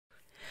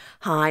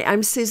Hi,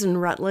 I'm Susan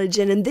Rutledge,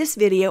 and in this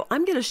video,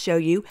 I'm going to show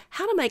you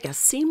how to make a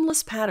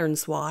seamless pattern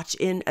swatch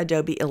in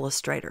Adobe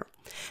Illustrator.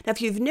 Now,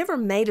 if you've never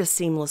made a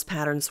seamless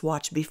pattern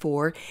swatch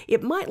before,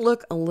 it might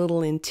look a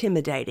little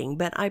intimidating,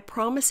 but I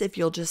promise if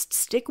you'll just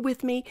stick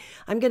with me,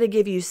 I'm going to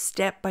give you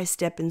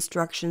step-by-step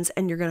instructions,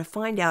 and you're going to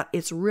find out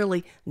it's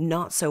really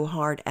not so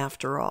hard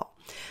after all.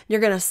 You're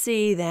going to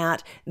see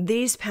that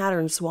these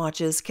pattern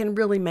swatches can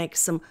really make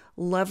some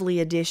lovely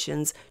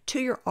additions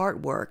to your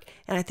artwork,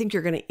 and I think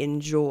you're going to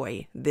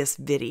enjoy this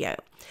video.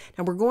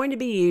 Now, we're going to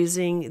be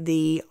using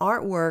the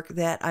artwork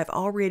that I've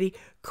already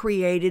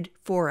created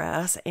for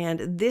us,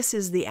 and this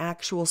is the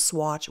actual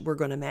swatch we're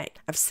going to make.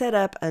 I've set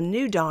up a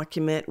new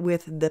document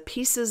with the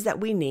pieces that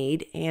we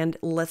need, and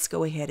let's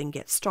go ahead and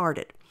get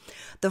started.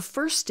 The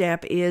first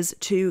step is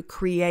to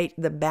create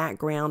the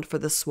background for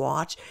the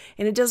swatch,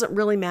 and it doesn't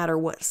really matter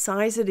what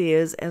size it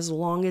is as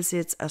long as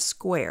it's a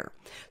square.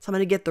 So I'm going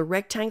to get the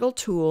rectangle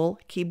tool,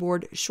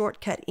 keyboard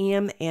shortcut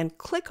M, and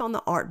click on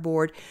the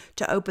artboard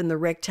to open the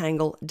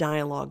rectangle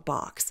dialog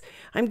box.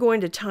 I'm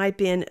going to type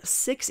in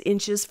 6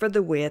 inches for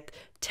the width,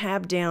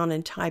 tab down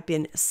and type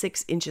in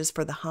 6 inches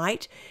for the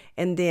height,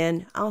 and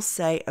then I'll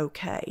say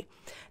OK.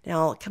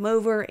 Now I'll come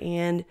over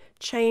and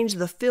change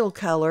the fill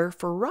color.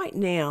 For right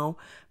now,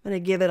 I'm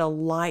going to give it a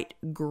light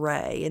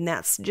gray, and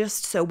that's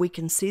just so we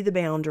can see the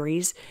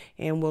boundaries,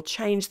 and we'll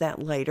change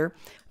that later.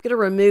 I'm going to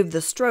remove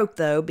the stroke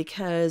though,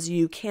 because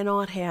you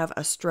cannot have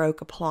a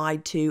stroke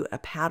applied to a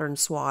pattern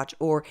swatch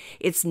or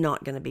it's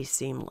not going to be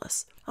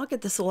seamless. I'll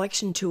get the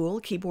selection tool,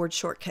 keyboard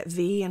shortcut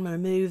V, and I'm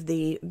going to move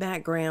the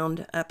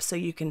background up so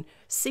you can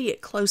see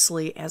it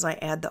closely as I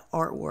add the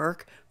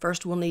artwork.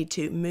 First, we'll need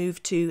to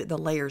move to the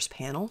layers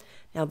panel.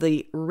 Now,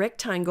 the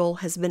rectangle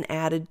has been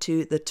added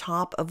to the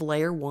top of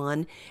layer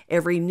 1.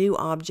 Every new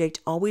object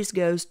always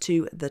goes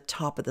to the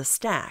top of the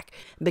stack.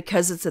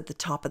 Because it's at the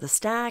top of the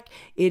stack,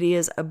 it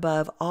is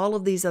above all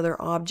of these other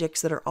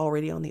objects that are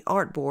already on the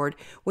artboard,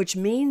 which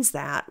means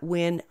that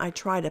when I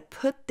try to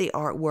put the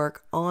artwork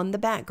on the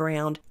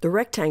background, the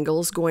rectangle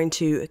is going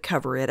to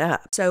cover it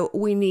up. So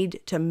we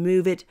need to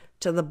move it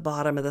to the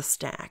bottom of the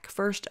stack.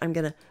 First, I'm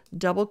going to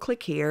double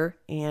click here,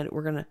 and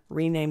we're going to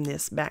rename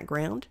this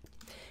background.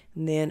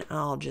 And then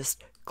I'll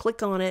just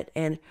click on it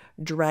and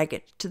drag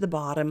it to the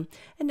bottom,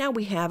 and now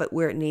we have it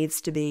where it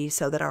needs to be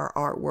so that our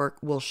artwork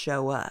will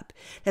show up.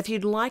 Now, if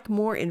you'd like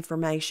more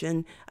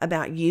information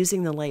about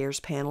using the layers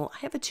panel, I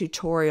have a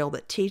tutorial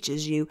that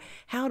teaches you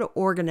how to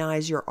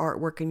organize your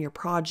artwork and your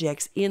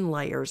projects in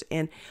layers,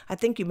 and I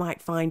think you might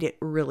find it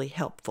really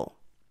helpful.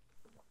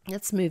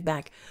 Let's move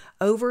back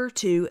over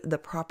to the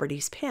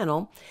properties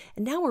panel,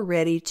 and now we're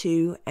ready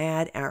to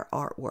add our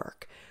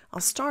artwork.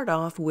 I'll start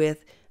off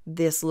with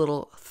this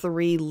little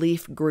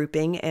 3-leaf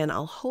grouping, and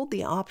I'll hold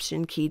the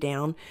Option key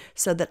down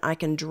so that I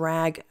can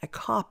drag a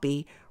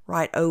copy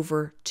right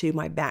over to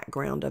my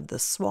background of the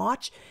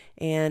swatch,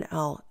 and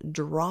I'll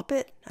drop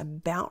it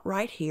about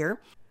right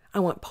here. I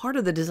want part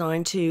of the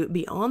design to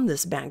be on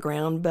this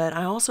background, but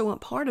I also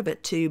want part of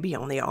it to be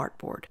on the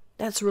artboard.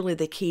 That's really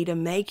the key to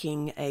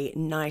making a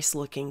nice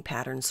looking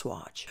pattern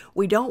swatch.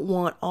 We don't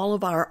want all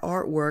of our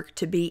artwork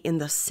to be in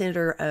the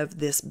center of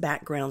this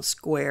background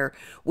square.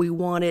 We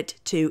want it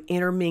to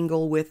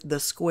intermingle with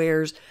the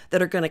squares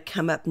that are going to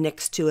come up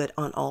next to it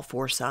on all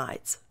 4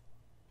 sides.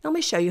 Let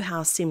me show you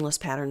how Seamless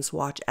Pattern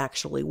Swatch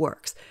actually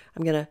works.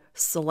 I'm going to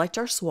select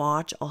our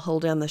swatch, I'll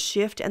hold down the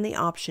Shift and the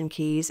Option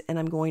keys, and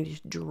I'm going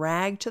to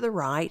drag to the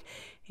right,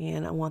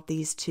 and I want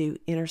these to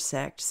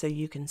intersect so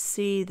you can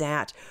see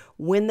that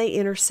when they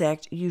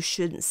intersect, you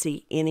shouldn't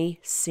see any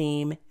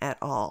seam at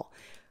all.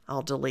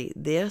 I'll delete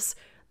this.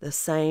 The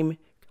same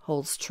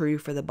holds true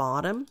for the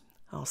bottom.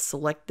 I'll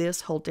select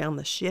this, hold down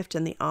the Shift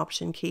and the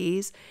Option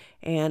keys,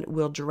 and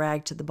we'll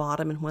drag to the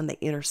bottom, and when they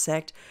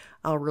intersect,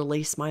 I'll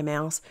release my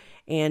mouse,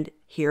 and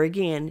here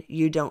again,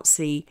 you don't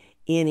see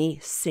any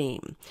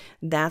seam.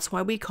 That's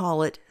why we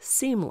call it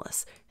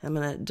seamless. I'm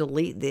going to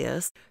delete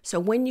this. So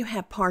when you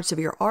have parts of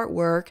your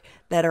artwork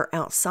that are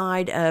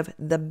outside of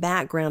the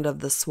background of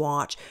the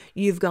swatch,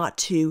 you've got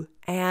to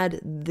add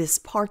this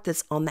part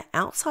that's on the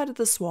outside of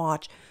the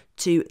swatch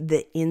to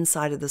the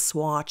inside of the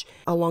swatch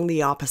along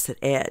the opposite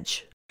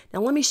edge.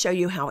 Now let me show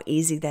you how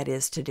easy that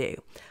is to do.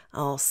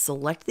 I'll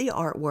select the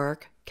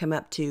artwork, come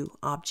up to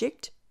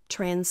Object,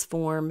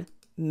 Transform,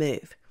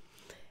 Move.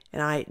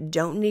 And I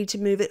don't need to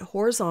move it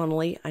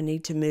horizontally, I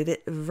need to move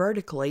it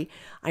vertically.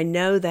 I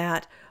know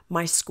that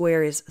my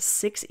square is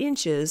 6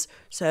 inches,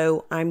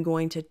 so I'm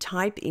going to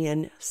type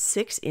in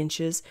 6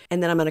 inches,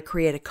 and then I'm going to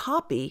create a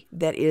copy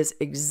that is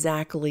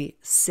exactly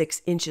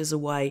 6 inches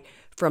away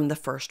from the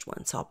first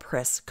one. So I'll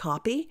press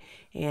copy,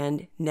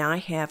 and now I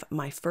have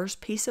my first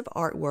piece of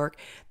artwork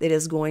that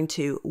is going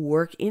to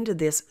work into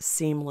this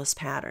seamless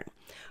pattern.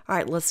 All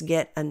right, let's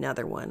get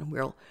another one.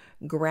 We'll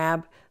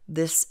grab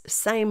this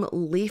same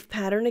leaf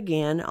pattern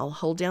again. I'll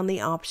hold down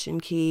the Option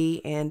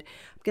key, and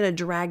I'm going to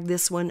drag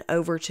this one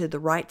over to the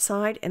right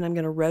side, and I'm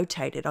going to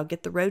rotate it. I'll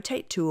get the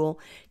rotate tool,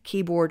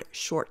 keyboard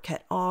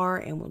shortcut R,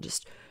 and we'll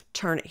just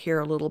turn it here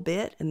a little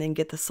bit, and then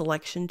get the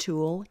selection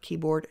tool,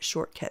 keyboard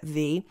shortcut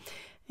V,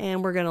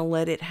 and we're going to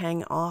let it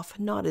hang off,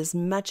 not as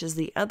much as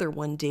the other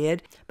one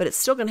did, but it's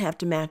still going to have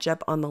to match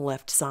up on the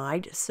left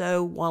side.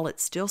 So while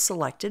it's still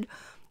selected,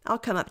 I'll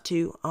come up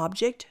to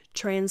Object,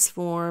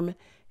 Transform,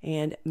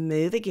 and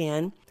Move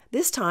again.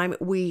 This time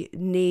we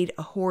need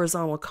a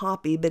horizontal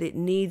copy, but it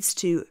needs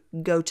to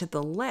go to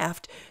the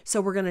left,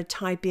 so we're going to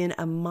type in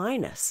a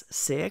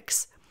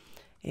 -6.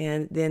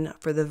 And then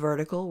for the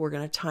vertical, we're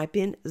going to type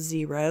in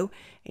 0,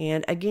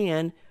 and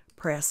again,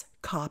 press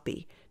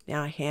Copy.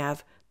 Now I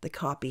have the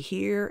copy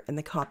here and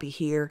the copy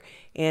here,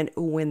 and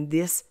when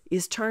this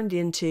is turned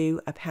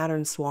into a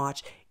pattern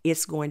swatch,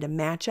 it's going to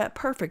match up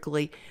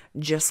perfectly,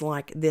 just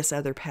like this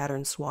other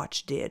pattern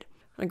swatch did.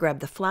 I'm going to grab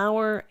the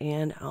flower,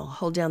 and I'll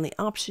hold down the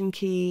Option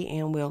key,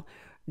 and we'll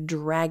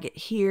drag it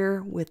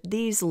here with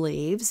these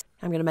leaves.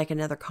 I'm going to make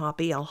another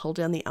copy. I'll hold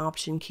down the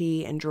Option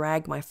key and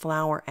drag my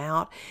flower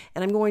out,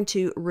 and I'm going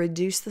to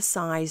reduce the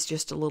size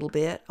just a little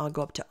bit. I'll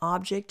go up to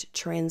Object,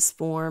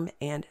 Transform,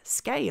 and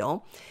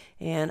Scale,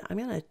 and I'm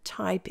going to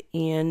type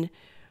in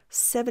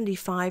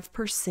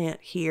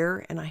 75%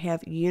 here, and I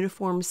have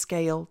Uniform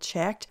Scale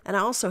checked, and I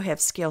also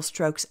have Scale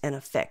Strokes and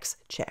Effects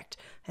checked,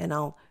 and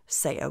I'll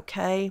say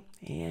OK,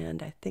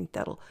 and I think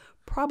that'll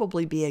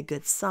probably be a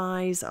good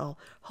size. I'll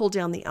hold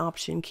down the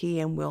Option key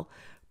and we'll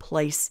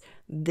place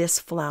this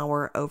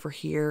flower over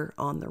here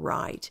on the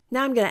right.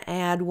 Now I'm going to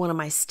add one of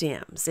my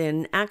stems,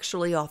 and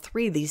actually all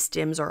three of these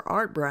stems are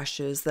art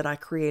brushes that I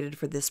created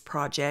for this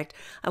project.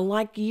 I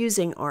like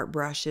using art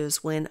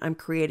brushes when I'm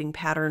creating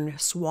pattern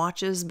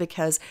swatches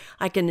because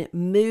I can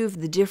move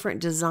the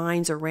different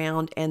designs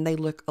around and they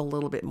look a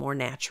little bit more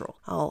natural.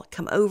 I'll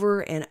come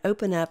over and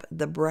open up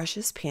the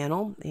brushes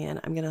panel, and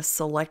I'm going to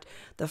select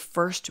the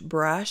first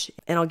brush,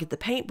 and I'll get the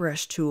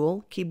paintbrush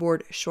tool,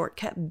 keyboard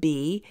shortcut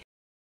B,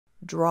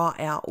 draw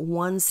out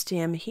one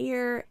stem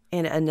here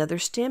and another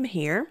stem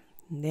here.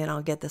 And then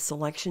I'll get the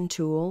selection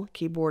tool,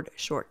 keyboard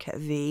shortcut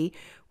V.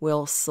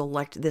 We'll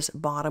select this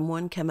bottom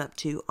one, come up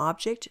to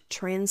Object,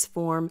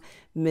 Transform,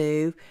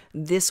 Move.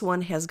 This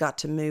one has got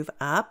to move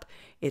up.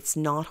 It's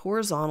not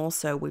horizontal,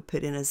 so we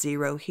put in a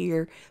 0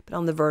 here, but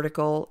on the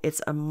vertical,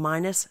 it's a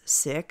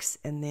 -6,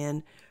 and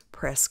then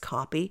press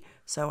Copy.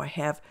 So I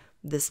have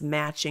this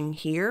matching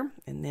here,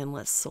 and then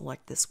let's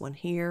select this one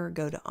here,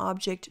 go to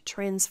Object,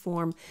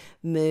 Transform,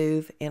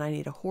 Move, and I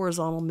need a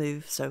horizontal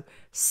move, so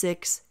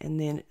 6 and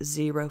then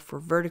 0 for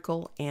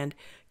vertical, and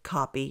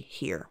copy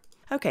here.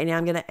 Okay, now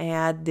I'm going to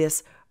add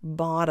this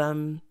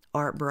bottom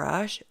art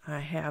brush. I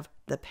have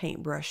the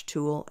paintbrush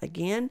tool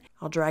again.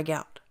 I'll drag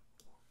out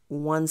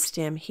one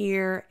stem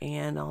here,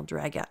 and I'll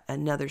drag out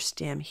another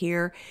stem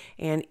here,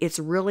 and it's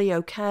really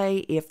okay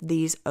if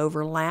these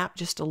overlap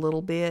just a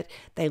little bit.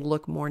 They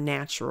look more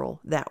natural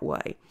that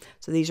way.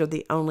 So these are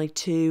the only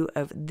two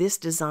of this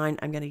design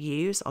I'm going to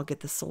use. I'll get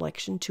the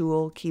selection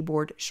tool,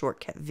 keyboard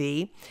shortcut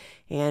V,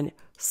 and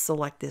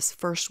select this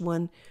first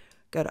one,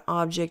 go to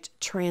Object,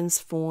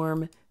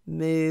 Transform,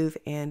 Move,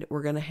 and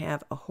we're going to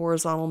have a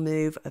horizontal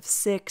move of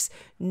 6,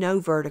 no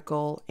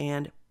vertical,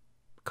 and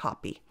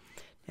copy.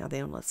 Now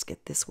then, let's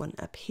get this one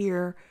up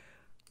here.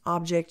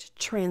 Object,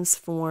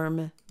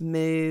 Transform,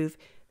 Move.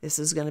 This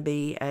is going to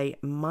be a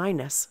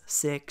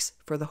 -6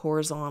 for the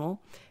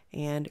horizontal,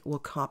 and we'll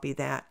copy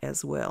that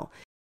as well.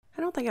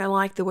 I don't think I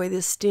like the way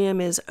this stem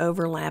is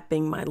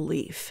overlapping my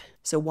leaf.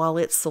 So while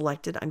it's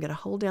selected, I'm going to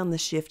hold down the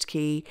Shift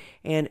key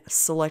and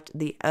select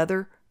the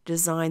other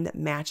design that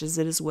matches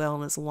it as well.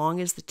 And as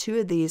long as the two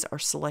of these are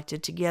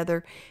selected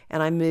together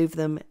and I move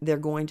them, they're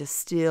going to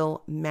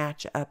still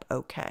match up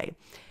okay.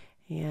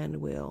 And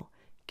we'll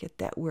get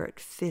that where it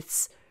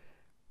fits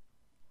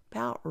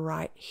about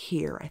right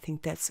here. I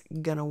think that's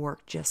going to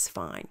work just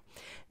fine.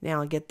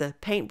 Now I'll get the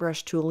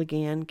paintbrush tool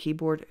again,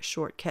 keyboard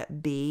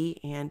shortcut B,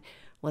 and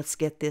let's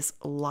get this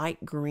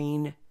light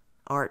green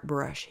art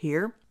brush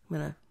here. I'm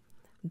going to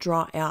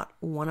draw out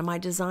one of my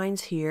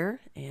designs here,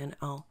 and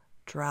I'll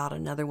draw out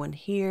another one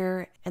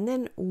here, and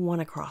then one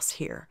across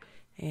here.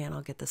 And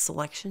I'll get the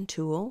selection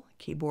tool,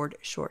 keyboard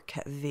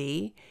shortcut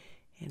V,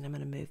 and I'm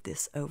going to move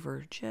this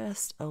over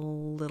just a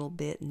little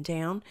bit and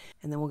down.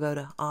 And then we'll go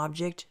to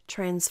Object,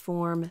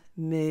 Transform,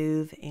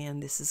 Move,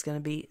 and this is going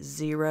to be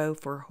 0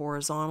 for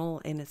horizontal,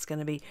 and it's going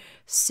to be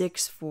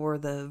 6 for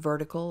the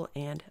vertical,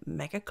 and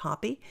make a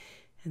copy.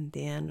 And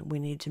then we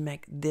need to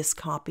make this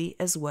copy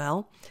as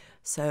well.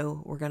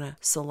 So we're going to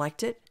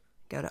select it,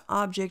 go to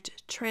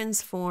Object,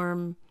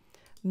 Transform,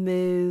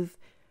 Move,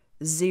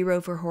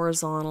 0 for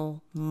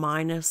horizontal,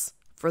 minus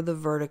for the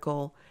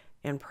vertical,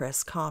 and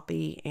press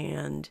copy,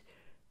 and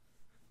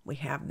we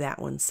have that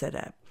one set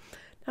up.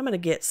 I'm going to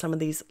get some of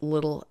these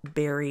little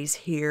berries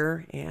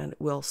here, and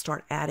we'll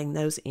start adding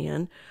those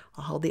in.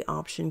 I'll hold the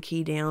Option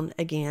key down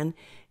again,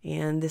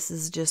 and this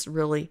is just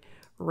really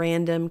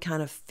random,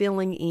 kind of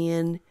filling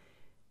in.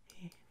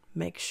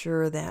 Make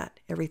sure that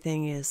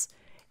everything is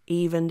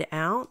evened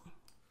out,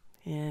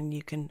 and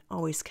you can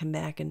always come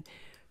back and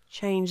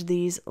change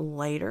these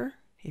later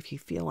if you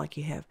feel like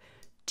you have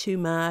too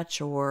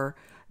much or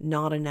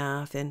not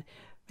enough. And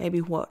maybe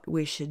what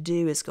we should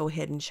do is go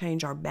ahead and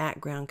change our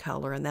background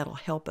color, and that'll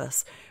help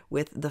us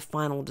with the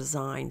final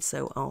design.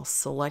 So I'll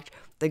select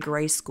the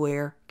gray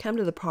square, come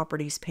to the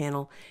Properties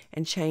panel,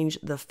 and change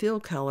the fill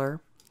color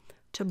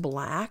to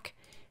black.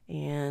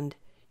 And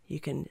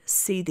you can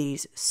see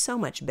these so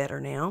much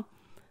better now.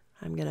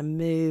 I'm going to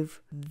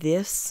move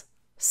this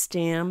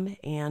stem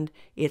and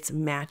its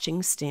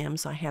matching stem,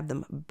 so I have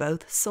them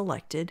both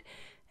selected.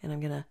 And I'm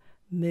going to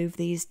move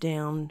these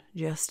down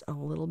just a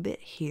little bit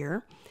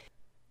here.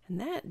 And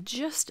that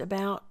just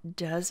about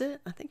does it.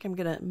 I think I'm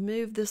going to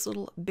move this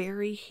little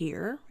berry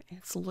here.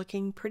 It's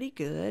looking pretty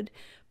good.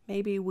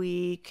 Maybe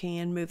we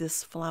can move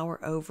this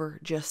flower over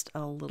just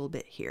a little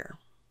bit here.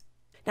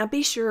 Now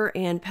be sure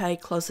and pay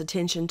close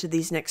attention to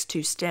these next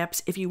two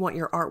steps if you want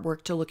your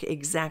artwork to look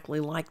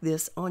exactly like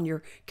this on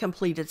your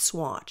completed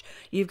swatch.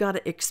 You've got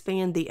to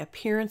expand the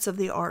appearance of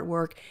the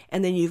artwork,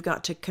 and then you've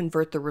got to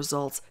convert the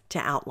results to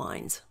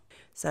outlines.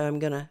 So I'm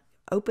going to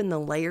open the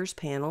Layers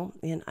panel,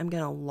 and I'm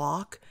going to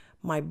lock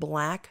my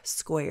black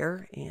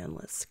square, and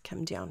let's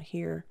come down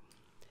here.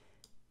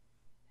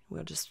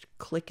 We'll just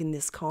click in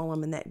this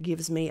column, and that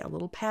gives me a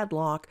little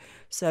padlock,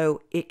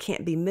 so it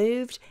can't be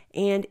moved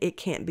and it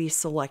can't be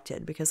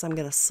selected, because I'm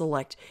going to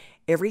select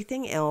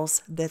everything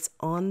else that's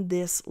on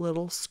this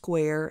little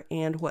square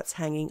and what's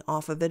hanging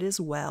off of it as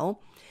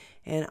well.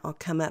 And I'll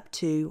come up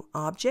to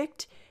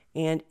Object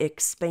and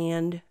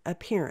Expand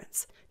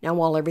Appearance. Now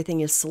while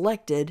everything is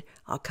selected,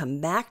 I'll come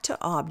back to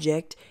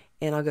Object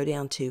and I'll go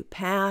down to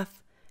Path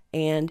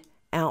and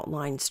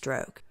Outline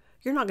Stroke.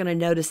 You're not going to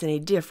notice any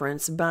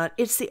difference, but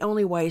it's the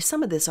only way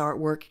some of this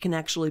artwork can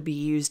actually be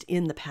used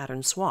in the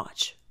pattern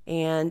swatch.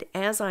 And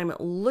as I'm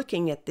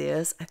looking at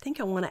this, I think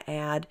I want to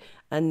add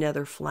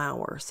another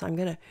flower. So I'm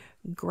going to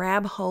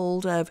grab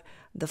hold of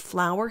the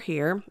flower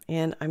here,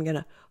 and I'm going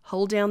to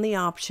hold down the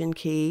Option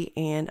key,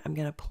 and I'm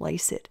going to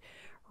place it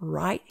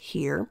right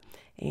here.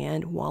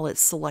 And while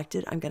it's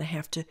selected, I'm going to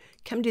have to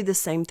come do the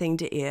same thing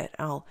to it.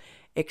 I'll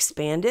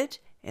expand it,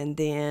 and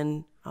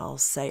then I'll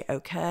say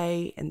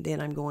OK, and then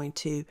I'm going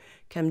to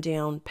come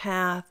down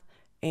Path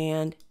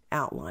and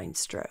Outline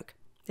Stroke.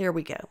 There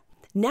we go.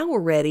 Now we're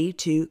ready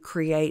to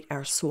create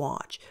our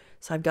swatch.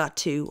 So I've got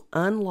to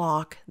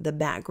unlock the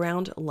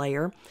background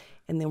layer,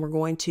 and then we're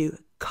going to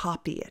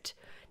copy it.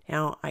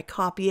 Now I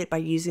copy it by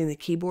using the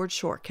keyboard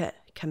shortcut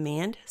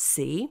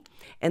Command-C,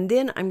 and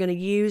then I'm going to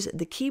use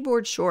the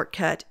keyboard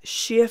shortcut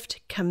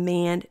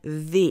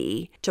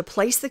Shift-Command-V to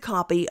place the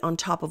copy on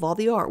top of all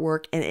the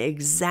artwork and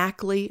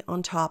exactly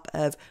on top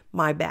of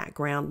my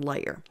background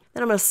layer.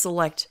 Then I'm going to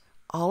select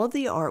all of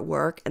the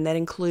artwork, and that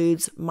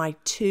includes my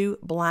two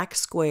black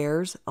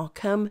squares. I'll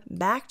come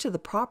back to the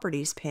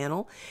Properties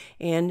panel,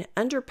 and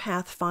under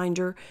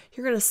Pathfinder,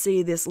 you're going to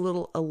see this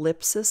little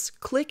ellipsis.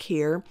 Click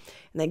here,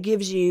 and that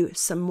gives you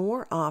some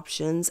more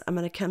options. I'm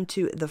going to come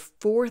to the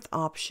fourth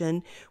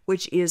option,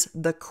 which is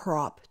the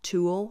Crop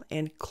tool,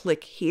 and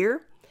click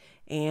here,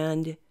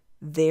 and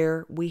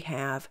there we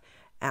have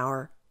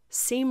our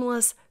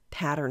Seamless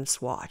Pattern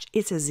Swatch.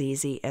 It's as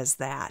easy as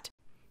that.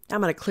 I'm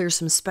going to clear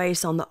some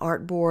space on the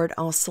artboard.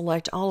 I'll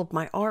select all of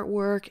my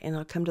artwork, and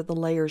I'll come to the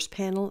Layers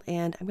panel,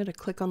 and I'm going to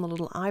click on the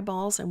little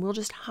eyeballs, and we'll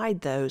just hide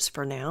those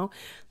for now.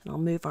 And I'll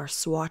move our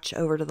swatch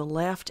over to the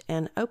left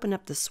and open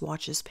up the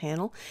Swatches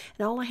panel.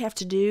 And all I have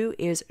to do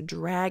is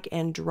drag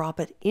and drop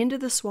it into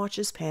the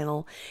Swatches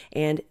panel,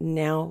 and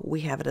now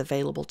we have it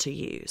available to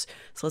use.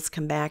 So let's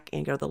come back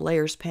and go to the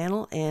Layers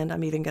panel, and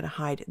I'm even going to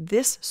hide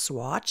this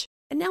swatch.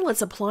 And now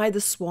let's apply the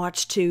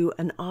swatch to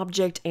an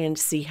object and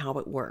see how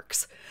it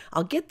works.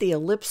 I'll get the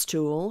Ellipse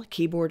tool,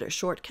 keyboard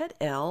shortcut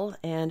L,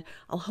 and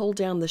I'll hold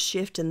down the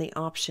Shift and the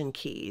Option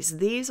keys.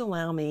 These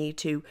allow me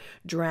to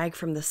drag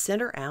from the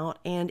center out,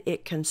 and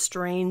it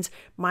constrains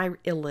my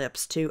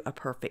ellipse to a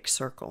perfect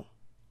circle.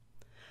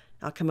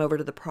 I'll come over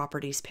to the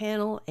Properties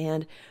panel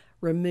and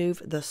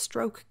remove the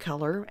stroke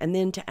color, and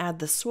then to add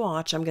the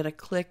swatch, I'm going to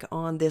click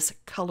on this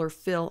color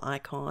fill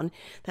icon.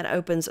 That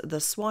opens the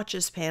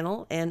Swatches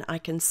panel, and I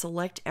can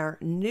select our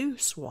new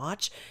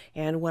swatch,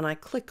 and when I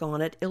click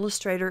on it,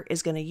 Illustrator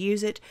is going to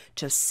use it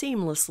to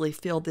seamlessly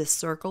fill this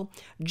circle,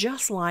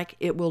 just like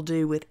it will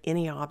do with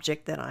any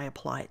object that I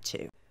apply it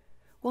to.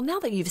 Well, now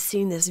that you've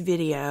seen this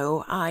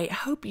video, I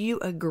hope you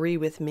agree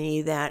with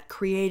me that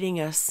creating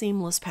a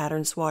seamless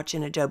pattern swatch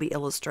in Adobe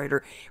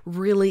Illustrator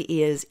really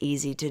is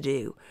easy to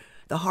do.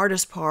 The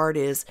hardest part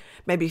is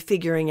maybe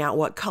figuring out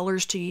what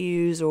colors to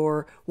use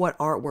or what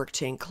artwork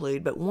to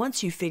include, but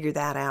once you figure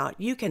that out,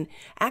 you can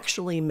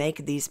actually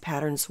make these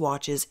pattern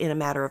swatches in a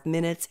matter of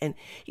minutes and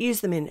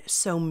use them in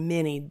so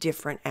many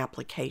different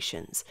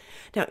applications.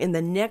 Now, in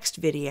the next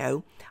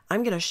video,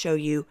 I'm going to show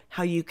you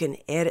how you can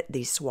edit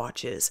these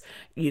swatches.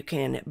 You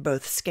can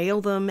both scale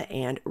them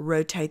and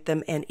rotate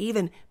them and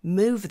even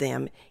move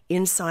them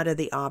inside of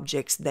the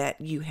objects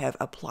that you have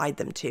applied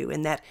them to,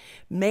 and that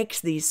makes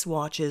these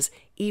swatches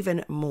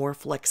even more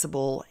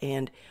flexible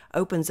and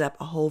opens up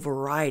a whole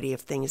variety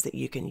of things that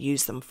you can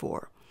use them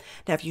for.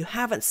 Now, if you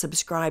haven't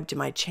subscribed to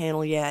my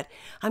channel yet,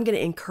 I'm going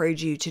to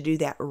encourage you to do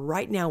that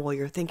right now while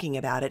you're thinking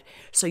about it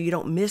so you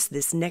don't miss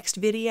this next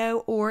video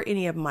or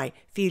any of my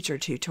future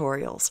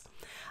tutorials.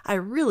 I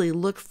really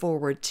look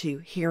forward to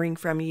hearing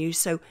from you,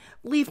 so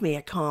leave me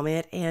a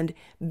comment and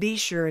be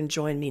sure and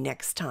join me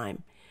next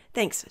time.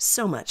 Thanks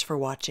so much for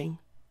watching.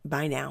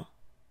 Bye now.